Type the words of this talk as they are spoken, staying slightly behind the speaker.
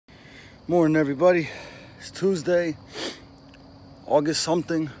Morning, everybody. It's Tuesday, August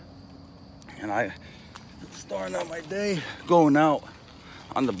something, and I starting out my day going out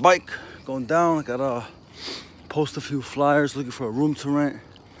on the bike, going down. I gotta post a few flyers looking for a room to rent.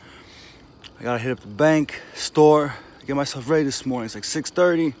 I gotta hit up the bank, store, get myself ready this morning. It's like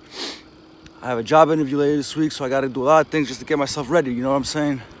 6:30. I have a job interview later this week, so I gotta do a lot of things just to get myself ready, you know what I'm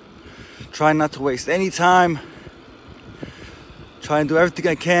saying? Trying not to waste any time. Trying to do everything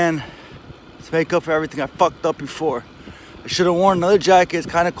I can to make up for everything I fucked up before. I should have worn another jacket. It's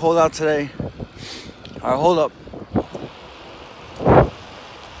kind of cold out today. All right, hold up.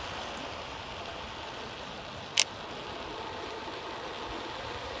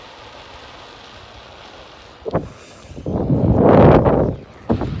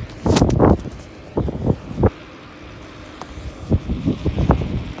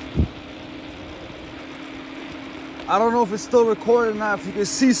 I don't know if it's still recorded or not, if you can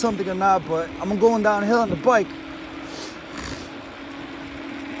see something or not, but I'm going downhill on the bike.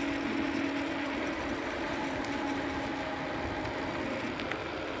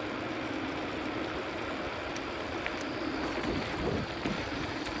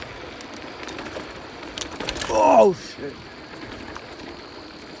 Oh, shit.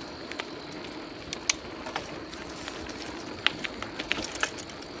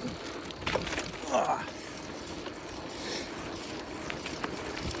 Ah.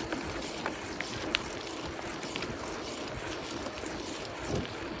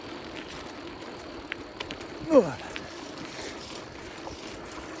 Ugh.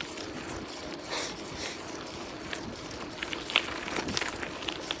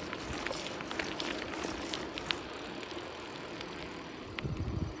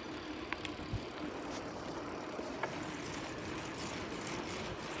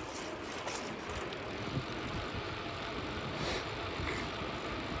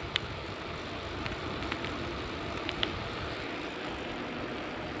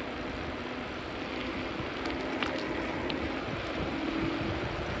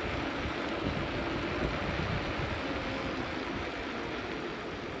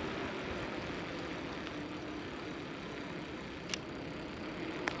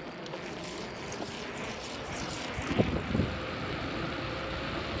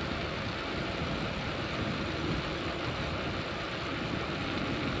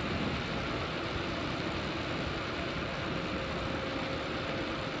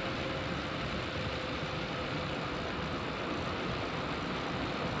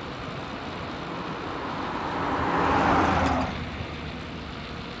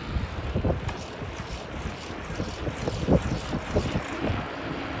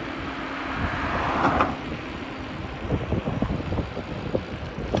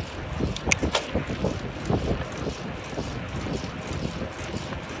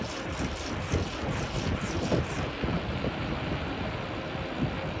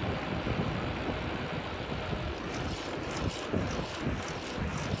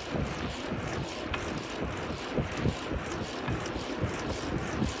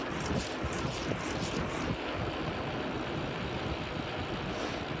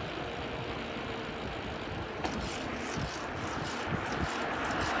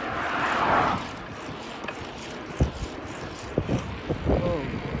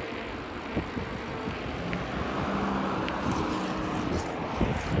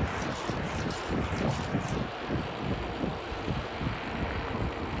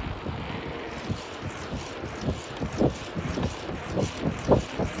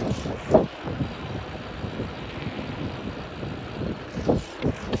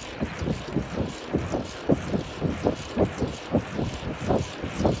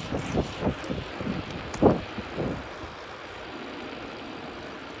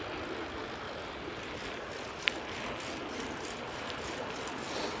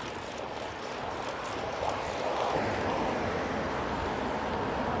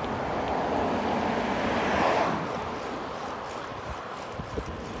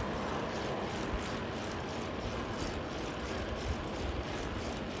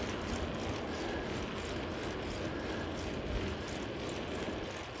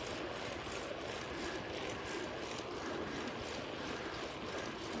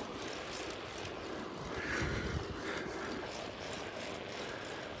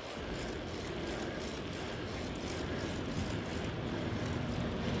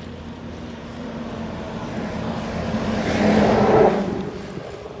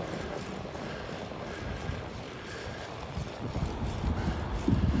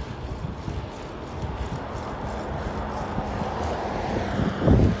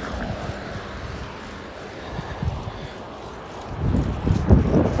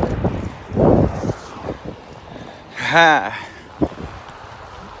 Ha.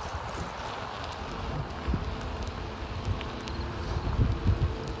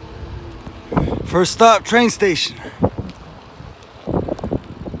 First stop, train station.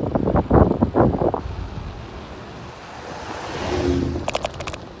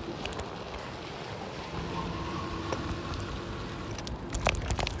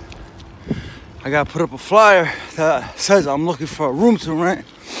 I gotta put up a flyer that says I'm looking for a room to rent.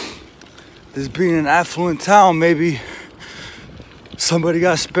 This being an affluent town, maybe somebody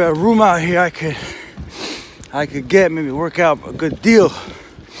got a spare room out here I could get, maybe work out a good deal.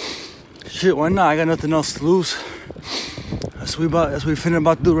 Shit, why not? I got nothing else to lose. That's what we finna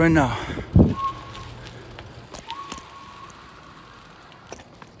about to do right now.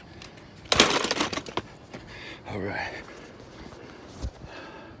 All right.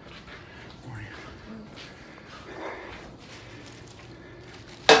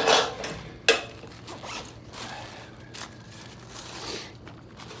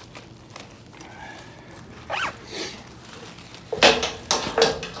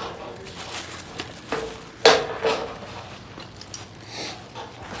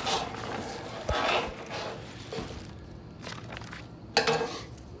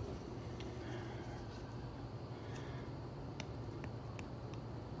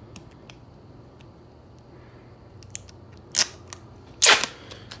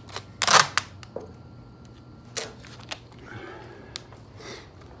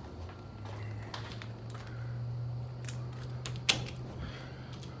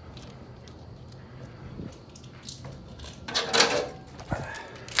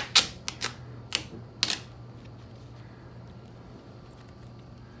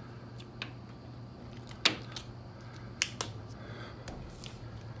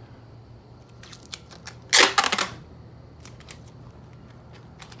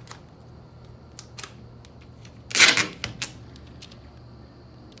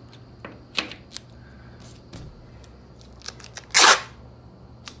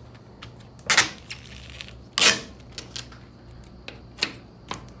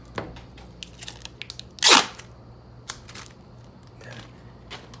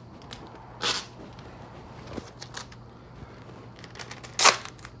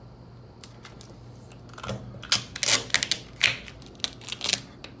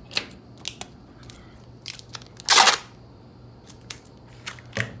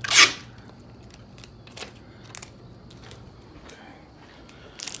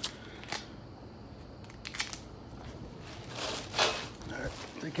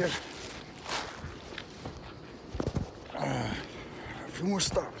 Take care. A few more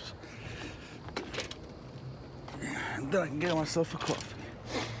stops. And then I can get myself a coffee.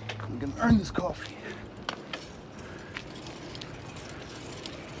 I'm gonna earn this coffee.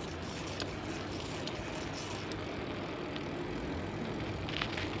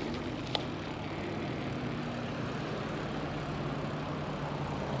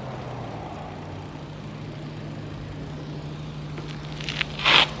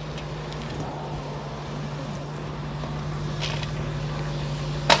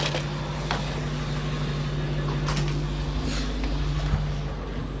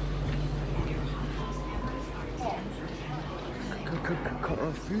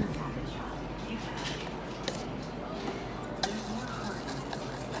 Coffee.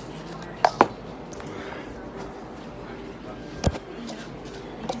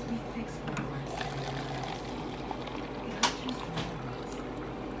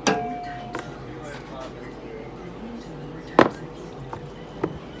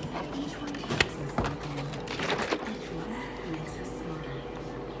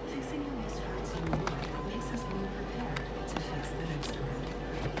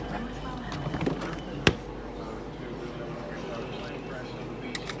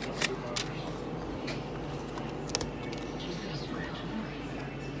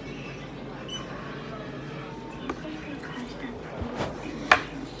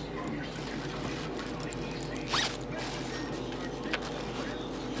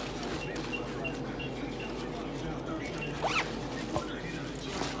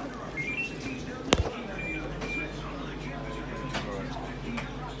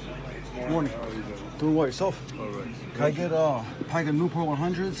 Morning. Doing what yourself? All right. Can I get a pack of Newport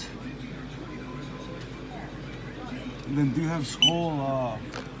 100s? And then do you have Skull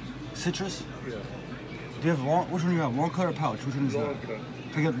citrus? Yeah. Do you have long? Which one do you have? Long cut or pouch? Which one is long that? Cut.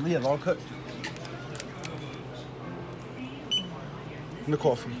 Can I get long cut? And the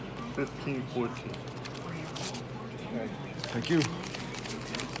coffee. 15, 14. Thank you.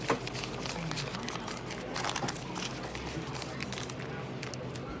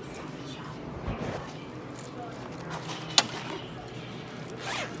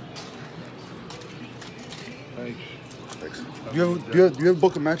 Do you have a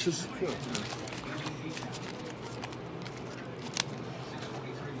book of matches?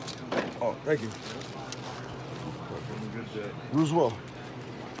 Oh, thank you. You as well.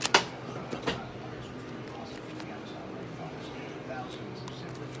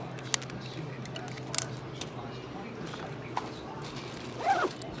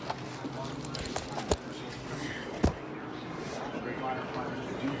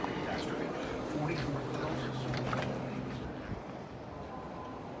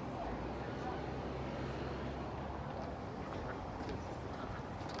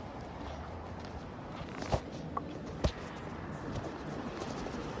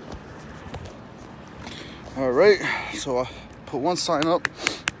 All right, so I put one sign up,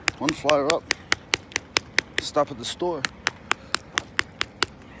 one flyer up, stop at the store,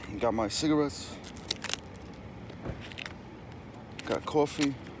 got my cigarettes, got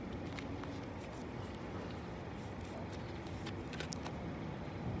coffee,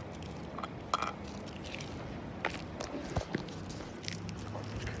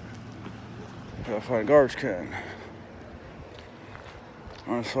 gotta find a garbage can.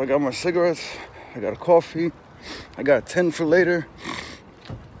 All right, so I got my cigarettes, I got a coffee, I got a 10 for later.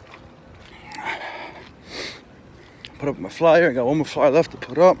 Put up my flyer, I got one more flyer left to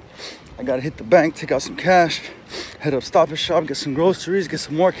put up. I gotta hit the bank, take out some cash, head up Stop and Shop, get some groceries, get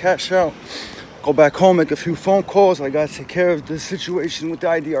some more cash out, go back home, make a few phone calls. I gotta take care of the situation with the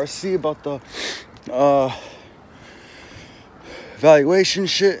IDRC about the evaluation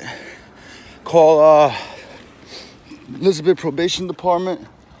shit. Call Elizabeth Probation Department.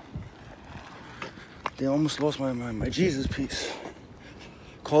 They almost lost my Jesus piece.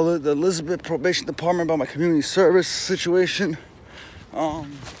 Call it the Elizabeth Probation Department about my community service situation. What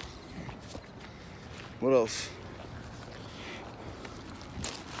else?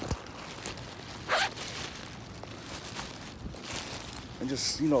 And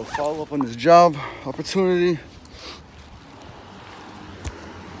just, follow up on this job opportunity.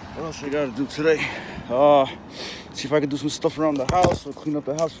 What else I gotta do today? See if I can do some stuff around the house or clean up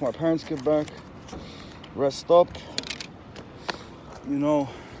the house before my parents get back. Rest up,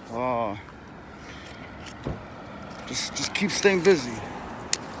 just keep staying busy.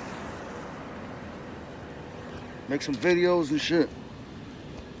 Make some videos and shit.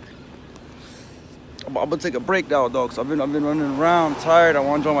 I'm gonna take a break now, though, because I've been running around. I'm tired. I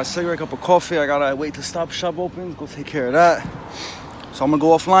want to enjoy my cigarette, cup of coffee. I gotta wait till Stop Shop opens, go take care of that. So I'm gonna go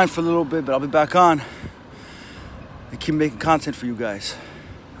offline for a little bit, but I'll be back on and keep making content for you guys.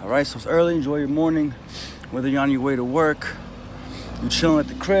 All right, so it's early. Enjoy your morning. Whether you're on your way to work, you're chilling at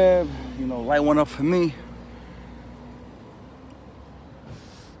the crib, light one up for me.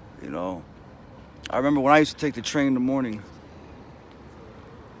 I remember when I used to take the train in the morning.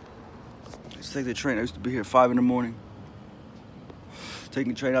 I used to take the train. I used to be here at 5 in the morning.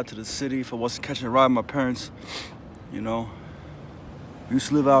 Taking the train out to the city if I wasn't catching a ride with my parents. We used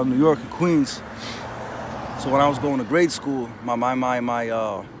to live out in New York and Queens. So when I was going to grade school, my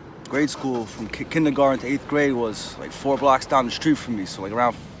grade school from kindergarten to 8th grade was like 4 blocks down the street from me. So like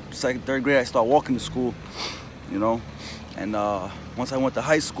around 2nd, 3rd grade, I started walking to school, And once I went to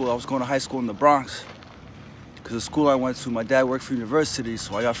high school, I was going to high school in the Bronx. Because the school I went to, my dad worked for university,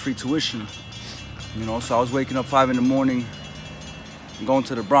 so I got free tuition. So I was waking up 5 in the morning and going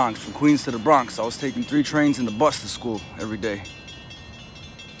to the Bronx, from Queens to the Bronx. I was taking 3 trains and the bus to school every day.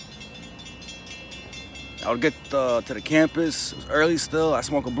 I would get to the campus. It was early still. I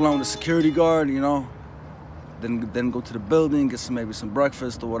smoke a blunt with a security guard, Then go to the building, get maybe some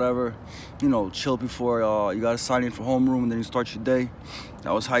breakfast or whatever. Chill before you got to sign in for homeroom, and then you start your day.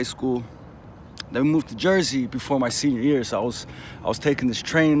 That was high school. Then we moved to Jersey before my senior year, so I was taking this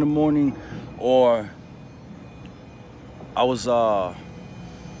train in the morning, or I was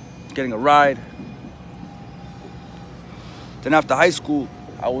getting a ride. Then after high school,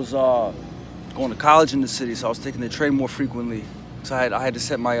 I was going to college in the city, so I was taking the train more frequently. So I had to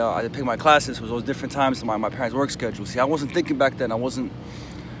set I had to pick my classes for those different times to my parents' work schedule. See, I wasn't thinking back then. I wasn't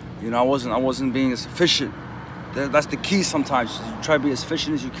being as efficient. That's the key sometimes. You try to be as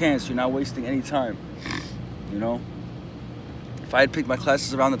efficient as you can, so you're not wasting any time. If I had picked my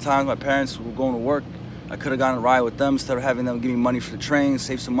classes around the times my parents were going to work, I could have gotten a ride with them instead of having them give me money for the train,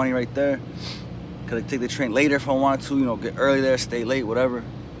 save some money right there. Could have taken the train later if I wanted to, get early there, stay late, whatever.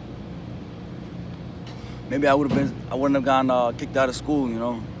 Maybe I wouldn't have gotten kicked out of school,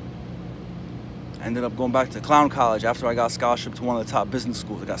 I ended up going back to clown college after I got a scholarship to one of the top business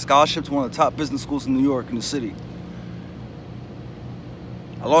schools. I got a scholarship to one of the top business schools in New York, in the city.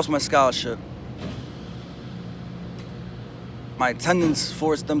 I lost my scholarship. My attendance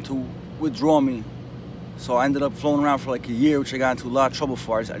forced them to withdraw me. So I ended up floating around for like a year, which I got into a lot of trouble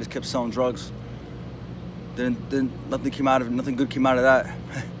for. I just kept selling drugs. Then nothing good came out of that.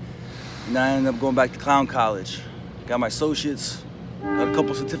 And then I ended up going back to clown college. Got my associates, got a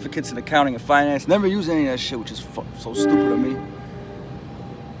couple certificates in accounting and finance. Never used any of that shit, which is so stupid of me.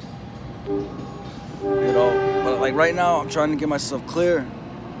 You know, but like right now, I'm trying to get myself clear.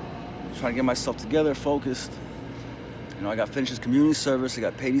 I'm trying to get myself together, focused. You know, I got to finish this community service. I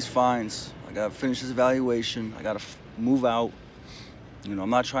got to pay these fines. I got to finish this evaluation. I got to move out. You know, I'm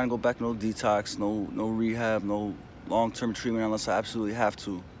not trying to go back to no detox, no rehab, no long-term treatment unless I absolutely have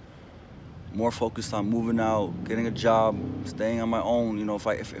to. More focused on moving out, getting a job, staying on my own. You know,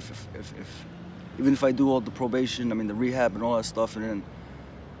 even if I do all the probation, I mean the rehab and all that stuff, and then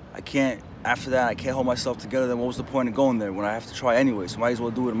after that I can't hold myself together, then what was the point of going there when I have to try anyway? So might as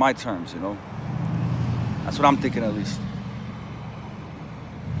well do it in my terms, you know? That's what I'm thinking, at least.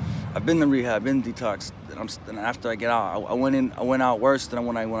 I've been to rehab, been detox, and after I get out, I went out worse than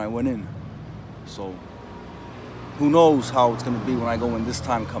when I went in. So who knows how it's gonna be when I go in this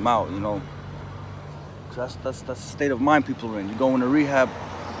time, come out, you know? Cause that's the state of mind people are in. You go into rehab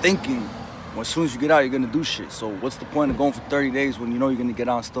thinking, well, as soon as you get out, you're gonna do shit. So what's the point of going for 30 days when you know you're gonna get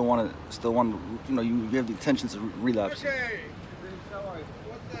out and still want to, you know, you have the intentions of relapse. Okay.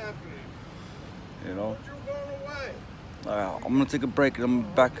 What's happening? You know? You're going away. All right, I'm gonna take a break and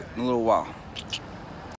I'm back in a little while.